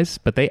effect size,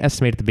 but they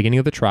estimate at the beginning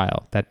of the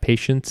trial that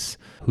patients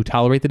who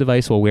tolerate the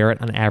device will wear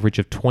it on an average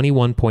of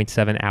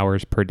 21.7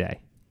 hours per day.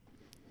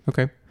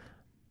 Okay.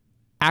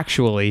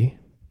 Actually,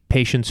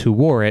 patients who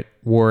wore it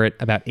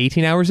about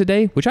 18 hours a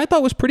day, which I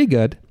thought was pretty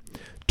good.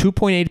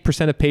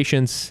 2.8% of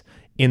patients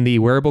in the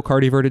wearable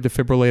cardioverter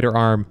defibrillator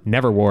arm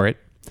never wore it.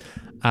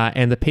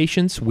 And the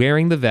patients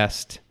wearing the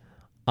vest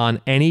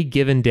on any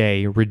given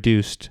day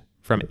reduced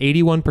from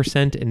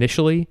 81%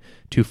 initially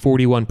to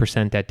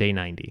 41% at day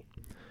 90.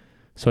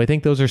 So I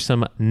think those are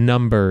some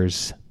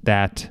numbers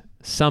that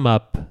sum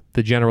up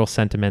the general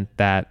sentiment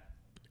that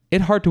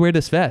it's hard to wear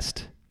this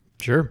vest.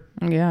 Sure.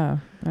 Yeah.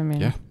 I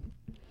mean, Yeah.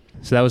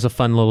 So that was a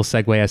fun little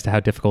segue as to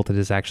how difficult it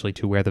is actually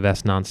to wear the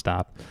vest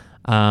nonstop.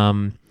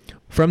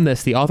 From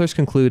this, the authors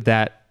conclude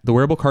that the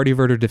wearable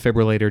cardioverter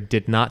defibrillator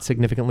did not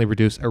significantly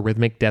reduce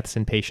arrhythmic deaths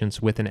in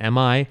patients with an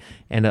MI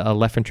and a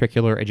left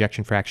ventricular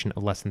ejection fraction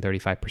of less than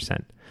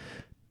 35%.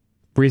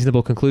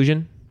 Reasonable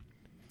conclusion?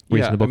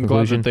 Reasonable I'm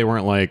conclusion. glad that they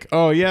weren't like,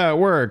 oh, yeah, it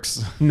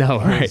works. No,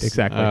 right,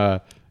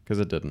 exactly. Because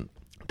it didn't.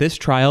 This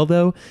trial,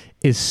 though,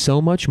 is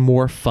so much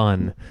more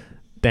fun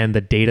than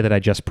the data that I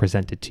just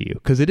presented to you,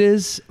 because it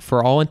is,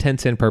 for all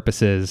intents and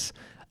purposes,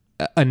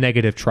 a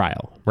negative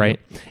trial, right?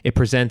 It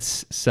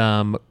presents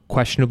some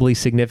questionably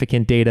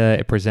significant data.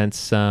 It presents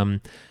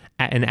some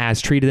an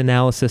as-treated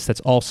analysis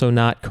that's also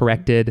not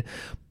corrected.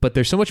 But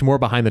there's so much more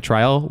behind the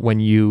trial when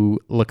you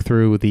look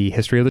through the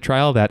history of the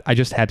trial that I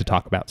just had to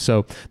talk about.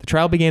 So the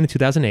trial began in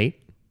 2008.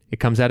 It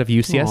comes out of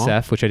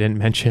UCSF, which I didn't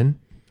mention.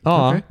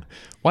 Aw. Okay.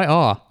 Why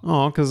aw?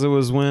 Oh, because it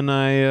was when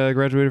I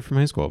graduated from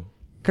high school.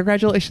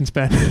 Congratulations,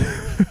 Ben.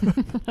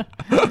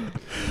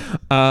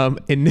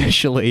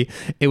 Initially,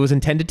 it was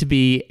intended to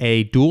be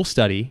a dual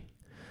study,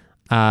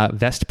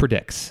 VEST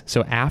predicts.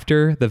 So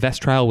after the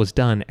VEST trial was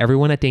done,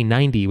 everyone at day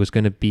 90 was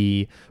going to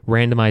be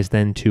randomized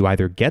then to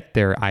either get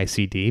their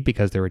ICD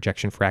because their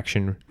ejection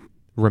fraction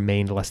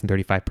remained less than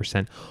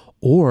 35%,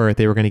 or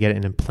they were going to get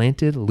an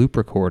implanted loop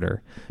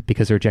recorder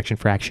because their ejection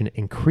fraction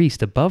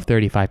increased above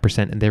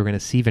 35%, and they were going to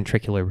see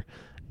ventricular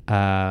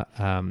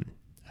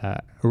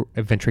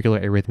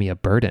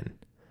arrhythmia burden.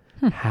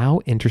 How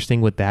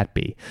interesting would that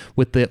be?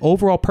 With the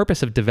overall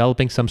purpose of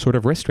developing some sort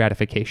of risk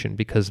stratification,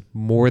 because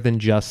more than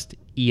just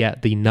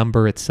the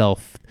number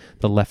itself,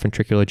 the left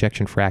ventricular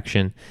ejection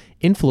fraction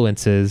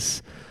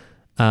influences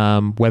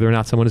whether or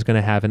not someone is going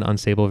to have an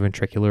unstable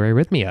ventricular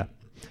arrhythmia.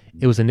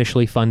 It was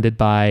initially funded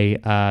by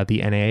the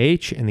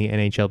NIH and the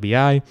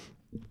NHLBI,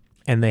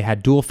 and they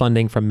had dual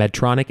funding from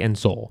Medtronic and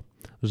Zoll.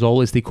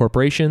 Zoll is the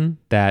corporation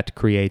that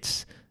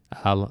creates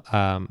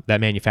that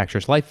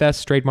manufactures life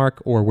vests, trademark,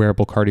 or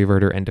wearable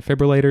cardioverter and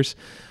defibrillators.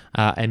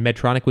 And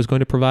Medtronic was going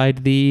to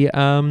provide the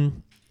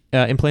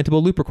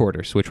implantable loop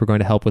recorders, which were going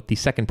to help with the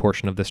second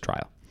portion of this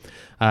trial.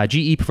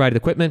 GE provided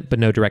equipment, but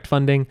no direct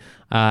funding.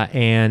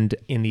 And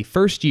in the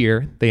first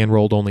year, they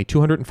enrolled only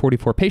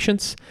 244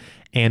 patients,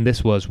 and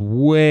this was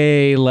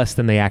way less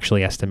than they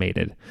actually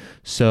estimated.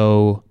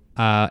 So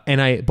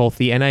both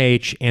the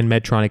NIH and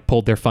Medtronic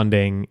pulled their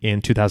funding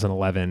in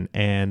 2011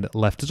 and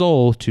left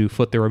Zoll to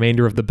foot the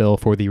remainder of the bill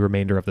for the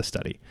remainder of the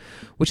study,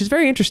 which is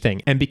very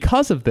interesting. And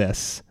because of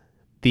this,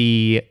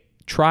 the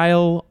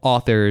trial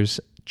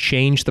authors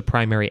changed the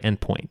primary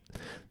endpoint.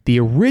 The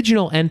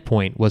original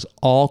endpoint was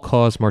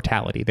all-cause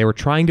mortality. They were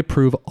trying to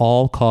prove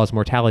all-cause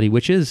mortality,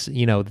 which is,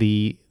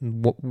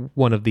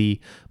 one of the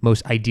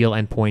most ideal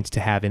endpoints to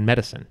have in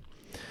medicine.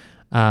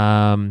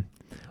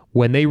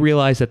 When they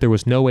realized that there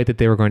was no way that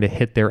they were going to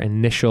hit their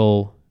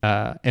initial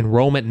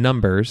enrollment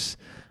numbers,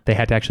 they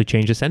had to actually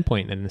change this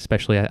endpoint. And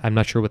especially, I'm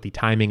not sure what the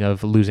timing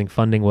of losing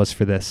funding was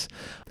for this,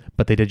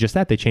 but they did just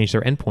that. They changed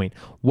their endpoint.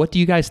 What do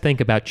you guys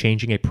think about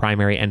changing a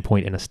primary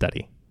endpoint in a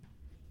study?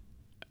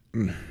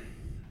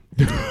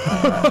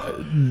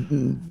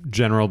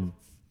 General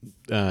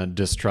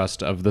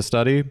distrust of the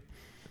study.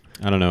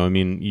 I don't know. I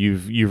mean,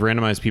 you've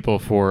randomized people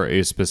for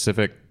a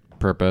specific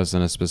purpose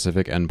and a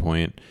specific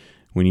endpoint.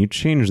 When you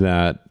change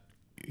that,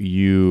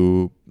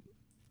 you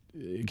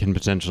can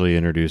potentially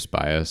introduce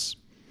bias.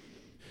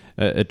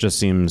 It just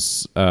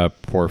seems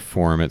poor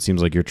form. It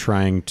seems like you're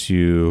trying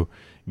to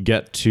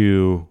get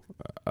to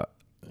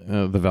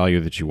the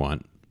value that you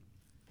want.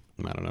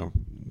 I don't know.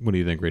 What do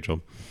you think,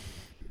 Rachel?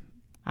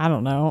 I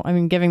don't know. I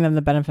mean, giving them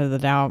the benefit of the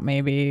doubt,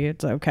 maybe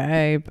it's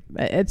okay.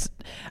 It's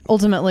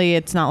ultimately,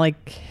 it's not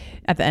like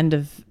at the end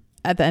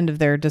of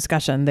their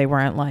discussion, they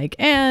weren't like,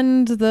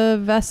 and the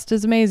vest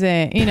is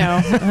amazing,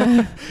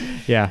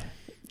 Yeah.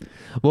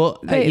 Well,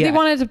 they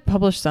wanted to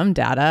publish some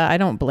data. I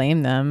don't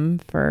blame them,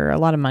 for a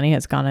lot of money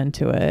has gone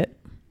into it.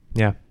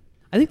 Yeah.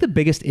 I think the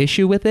biggest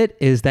issue with it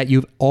is that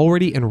you've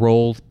already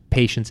enrolled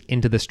patients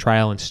into this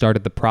trial and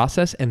started the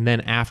process, and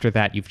then after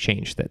that, you've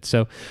changed it.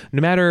 So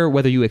no matter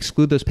whether you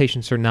exclude those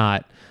patients or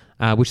not,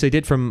 which they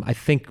did from, I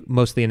think,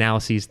 most of the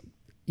analyses,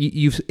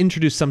 you've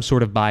introduced some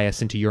sort of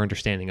bias into your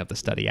understanding of the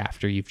study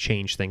after you've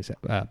changed things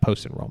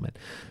post-enrollment.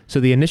 So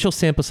the initial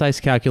sample size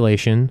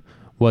calculation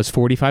was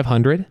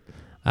 4,500.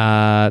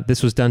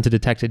 This was done to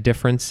detect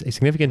a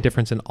significant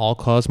difference in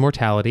all-cause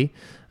mortality.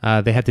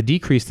 They had to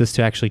decrease this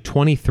to actually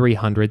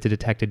 2,300 to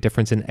detect a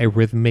difference in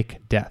arrhythmic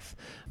death.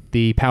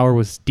 The power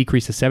was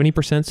decreased to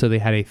 70%, so they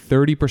had a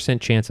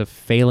 30% chance of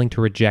failing to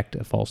reject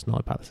a false null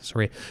hypothesis,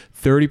 or a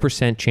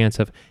 30% chance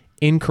of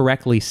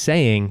incorrectly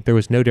saying there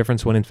was no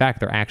difference when in fact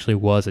there actually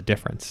was a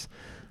difference.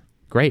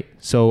 Great.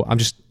 So I'm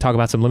just talking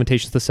about some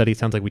limitations of the study. It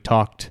sounds like we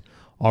talked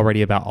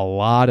already about a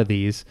lot of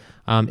these.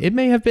 It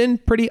may have been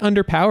pretty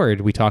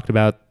underpowered. We talked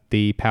about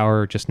the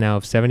power just now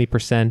of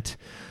 70%.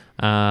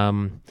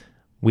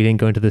 We didn't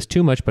go into this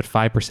too much, but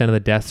 5% of the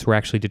deaths were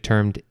actually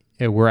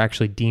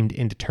deemed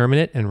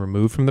indeterminate and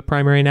removed from the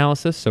primary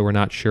analysis. So we're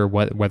not sure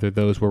whether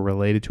those were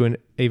related to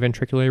a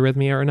ventricular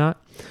arrhythmia or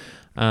not.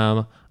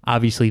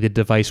 Obviously, the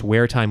device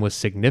wear time was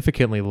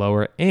significantly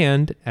lower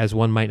and, as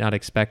one might not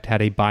expect,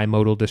 had a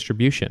bimodal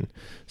distribution.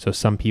 So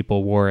some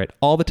people wore it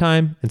all the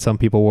time and some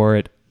people wore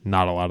it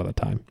not a lot of the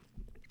time.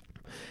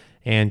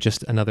 And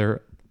just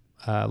another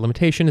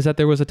limitation is that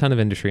there was a ton of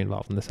industry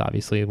involved in this,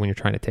 obviously, when you're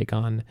trying to take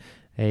on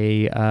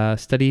a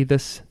study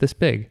this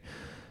big.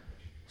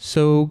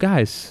 So,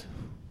 guys,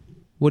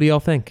 what do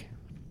y'all think?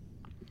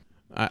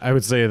 I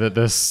would say that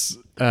this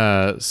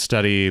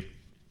study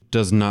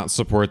does not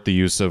support the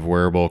use of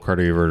wearable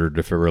cardioverter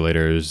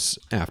defibrillators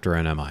after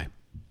an MI.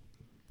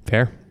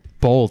 Fair.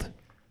 Bold.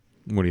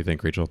 What do you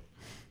think, Rachel?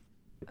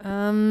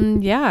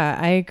 Yeah,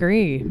 I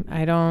agree.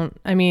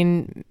 I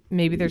mean,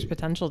 maybe there's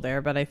potential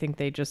there, but I think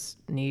they just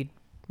need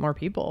more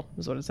people,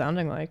 is what it's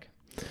sounding like.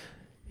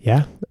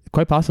 Yeah,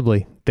 quite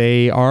possibly.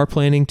 They are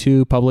planning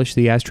to publish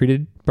the as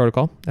treated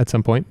protocol at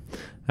some point,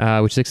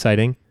 which is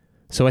exciting.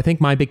 So I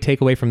think my big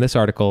takeaway from this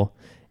article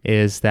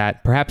is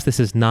that perhaps this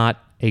is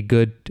not a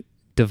good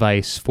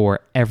device for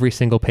every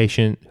single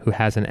patient who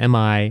has an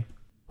MI,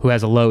 who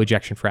has a low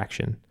ejection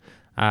fraction.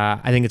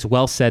 I think it's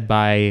well said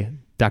by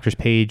Drs.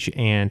 Page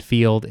and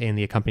Field in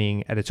the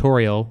accompanying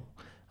editorial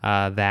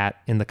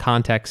that in the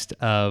context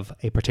of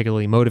a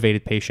particularly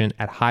motivated patient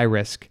at high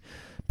risk,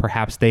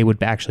 perhaps they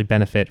would actually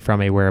benefit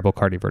from a wearable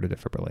cardioverter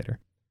defibrillator.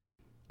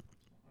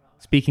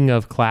 Speaking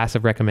of class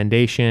of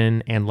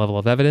recommendation and level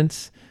of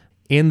evidence,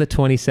 in the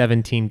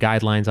 2017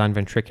 guidelines on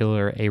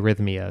ventricular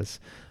arrhythmias,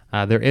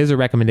 there is a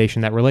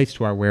recommendation that relates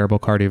to our wearable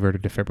cardioverter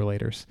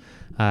defibrillators.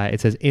 It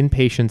says in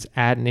patients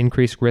at an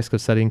increased risk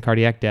of sudden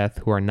cardiac death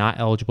who are not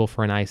eligible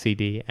for an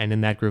ICD, and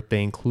in that group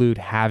they include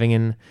having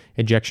an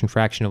ejection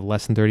fraction of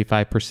less than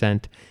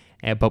 35%,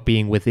 but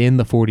being within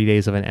the 40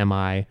 days of an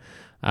MI,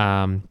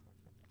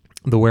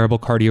 the wearable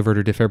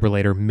cardioverter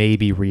defibrillator may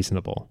be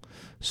reasonable.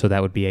 So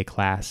that would be a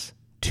class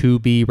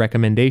 2B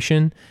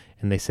recommendation,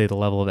 and they say the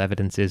level of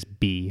evidence is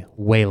B,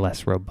 way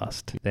less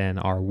robust than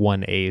our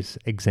 1A's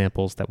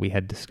examples that we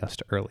had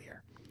discussed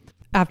earlier.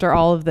 After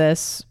all of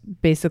this,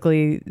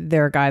 basically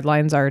their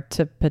guidelines are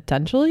to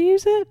potentially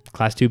use it?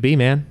 Class 2B,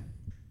 man.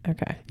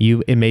 Okay.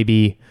 It may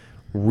be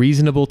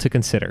reasonable to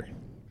consider.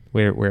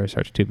 Where it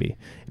starts 2B.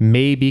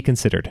 May be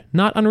considered.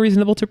 Not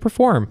unreasonable to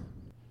perform.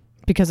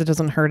 Because it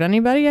doesn't hurt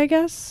anybody, I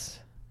guess?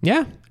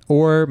 Yeah.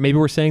 Or maybe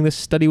we're saying this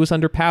study was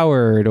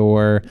underpowered,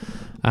 or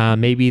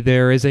maybe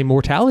there is a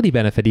mortality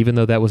benefit, even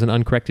though that was an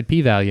uncorrected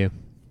p-value.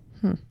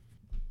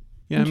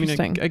 Yeah, I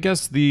mean, I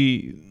guess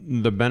the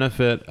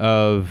benefit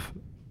of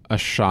a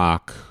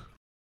shock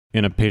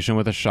in a patient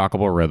with a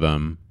shockable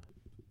rhythm,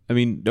 I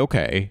mean,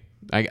 okay,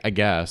 I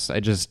guess.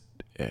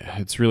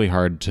 It's really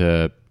hard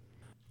to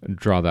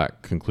draw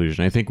that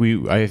conclusion. I think we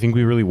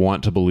really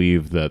want to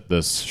believe that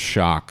this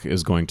shock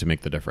is going to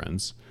make the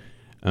difference.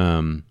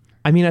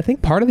 I mean, I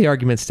think part of the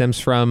argument stems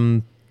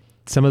from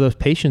some of those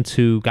patients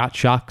who got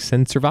shocks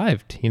and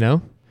survived, you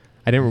know?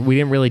 We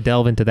didn't really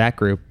delve into that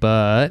group,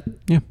 but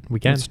yeah, we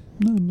can. I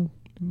don't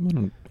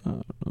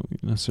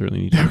necessarily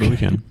need to, but we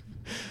can.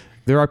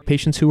 There are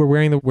patients who were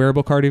wearing the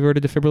wearable cardioverter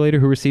defibrillator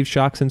who received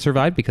shocks and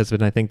survived because of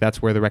it, and I think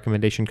that's where the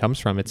recommendation comes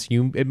from. It's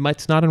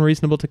not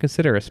unreasonable to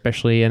consider,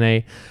 especially in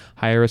a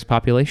higher risk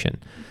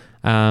population.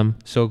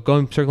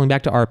 Circling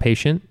back to our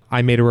patient,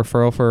 I made a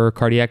referral for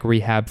cardiac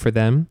rehab for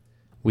them.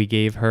 We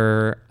gave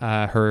her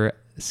her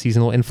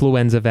seasonal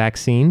influenza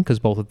vaccine because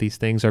both of these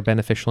things are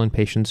beneficial in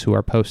patients who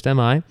are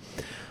post-MI.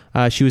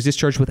 She was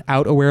discharged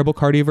without a wearable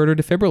cardioverter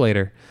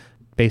defibrillator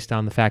based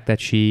on the fact that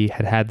she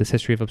had this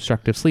history of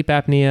obstructive sleep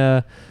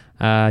apnea,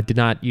 did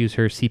not use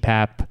her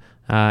CPAP,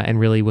 and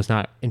really was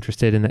not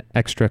interested in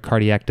extra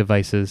cardiac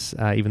devices,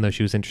 even though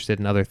she was interested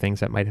in other things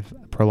that might have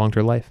prolonged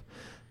her life.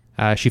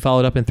 She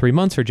followed up in 3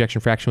 months. Her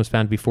ejection fraction was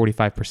found to be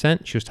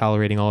 45%. She was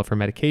tolerating all of her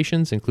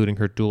medications, including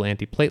her dual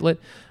antiplatelet,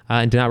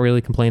 and did not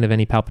really complain of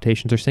any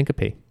palpitations or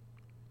syncope.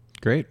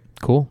 Great.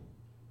 Cool.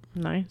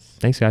 Nice.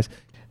 Thanks, guys.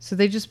 So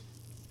they just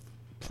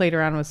played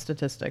around with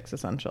statistics,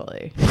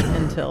 essentially,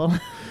 until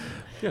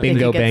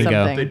Bingo,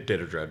 bango. They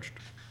data dredged.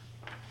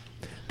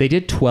 They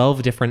did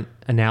 12 different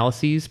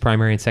analyses,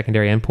 primary and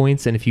secondary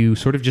endpoints, and if you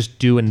sort of just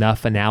do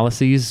enough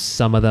analyses,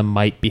 some of them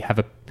might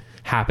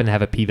happen to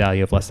have a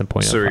p-value of less than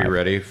 0.05. So are you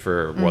ready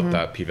for what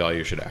that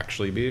p-value should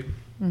actually be?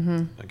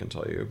 I can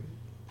tell you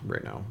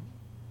right now.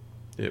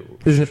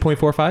 Isn't it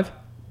 0.45?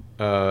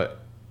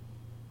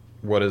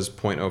 What is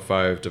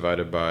 0.05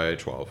 divided by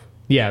 12?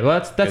 Yeah, well,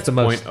 that's the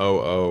most.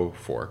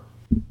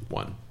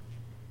 0.0041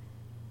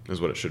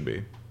 is what it should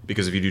be.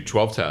 Because if you do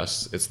 12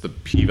 tests, it's the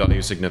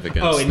p-value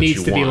significance. Oh, it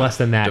needs to be less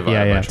than that.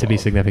 Yeah, to be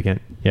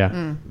significant.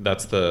 Yeah.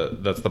 That's the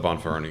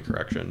Bonferroni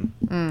correction,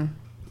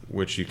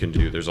 which you can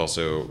do. There's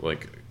also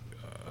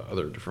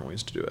other different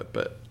ways to do it,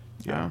 but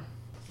yeah,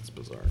 it's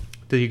bizarre.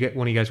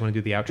 One of you guys want to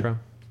do the outro?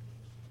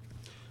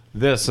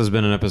 This has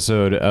been an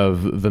episode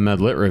of the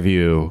MedLit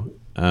Review.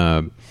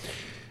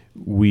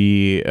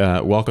 We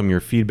welcome your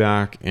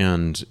feedback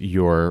and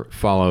your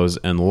follows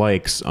and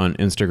likes on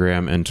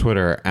Instagram and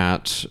Twitter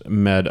at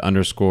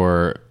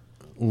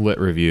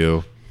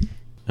med_lit_review,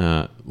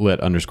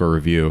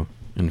 lit_review.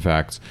 In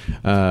fact,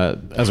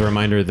 as a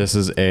reminder, this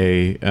is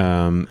a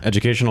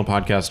educational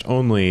podcast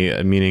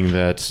only, meaning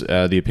that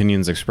the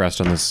opinions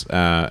expressed on this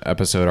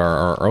episode are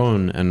our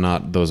own and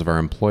not those of our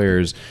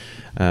employers.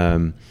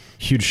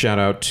 Huge shout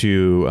out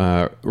to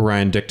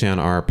Ryan Dicktan,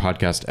 our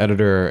podcast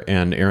editor,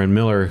 and Aaron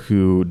Miller,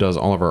 who does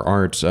all of our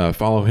art.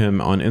 Follow him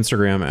on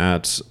Instagram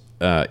at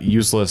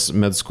Useless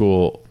Med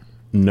School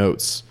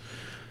Notes.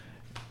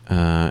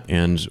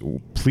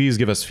 And please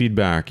give us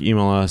feedback.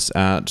 Email us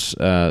at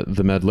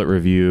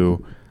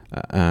themedlitreview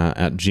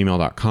at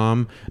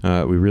gmail.com.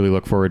 We really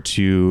look forward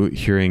to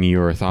hearing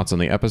your thoughts on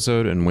the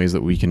episode and ways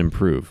that we can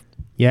improve.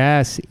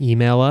 Yes,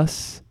 email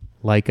us,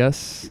 like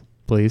us,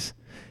 please.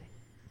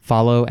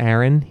 Follow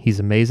Aaron. He's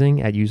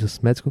amazing at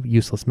Useless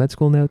Med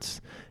School Notes.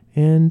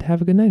 And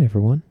have a good night,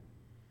 everyone.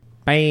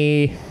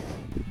 Bye.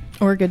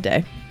 Or a good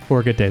day.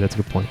 Or a good day. That's a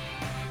good point.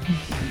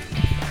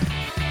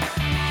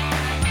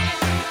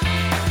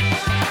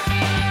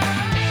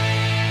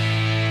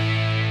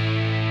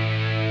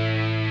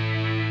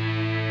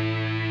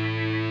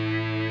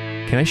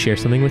 Can I share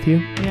something with you?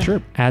 Yeah.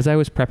 Sure. As I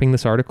was prepping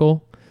this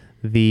article,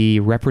 the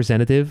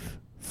representative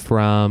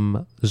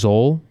from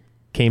Zoll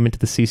came into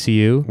the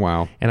CCU.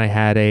 Wow. And I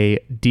had a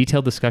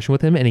detailed discussion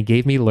with him, and he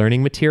gave me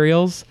learning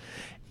materials.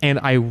 And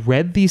I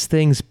read these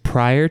things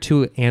prior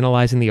to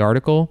analyzing the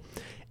article,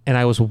 and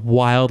I was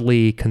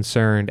wildly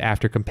concerned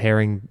after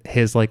comparing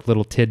his like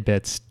little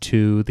tidbits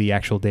to the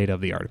actual data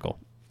of the article.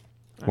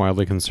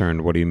 Wildly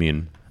concerned. What do you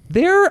mean?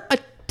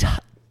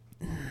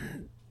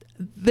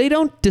 They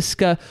don't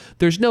discuss.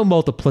 There's no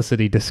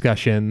multiplicity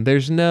discussion.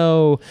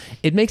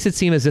 It makes it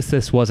seem as if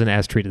this wasn't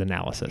as treated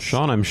analysis.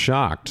 Sean, I'm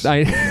shocked.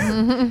 They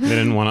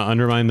didn't want to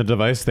undermine the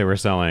device they were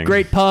selling.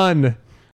 Great pun.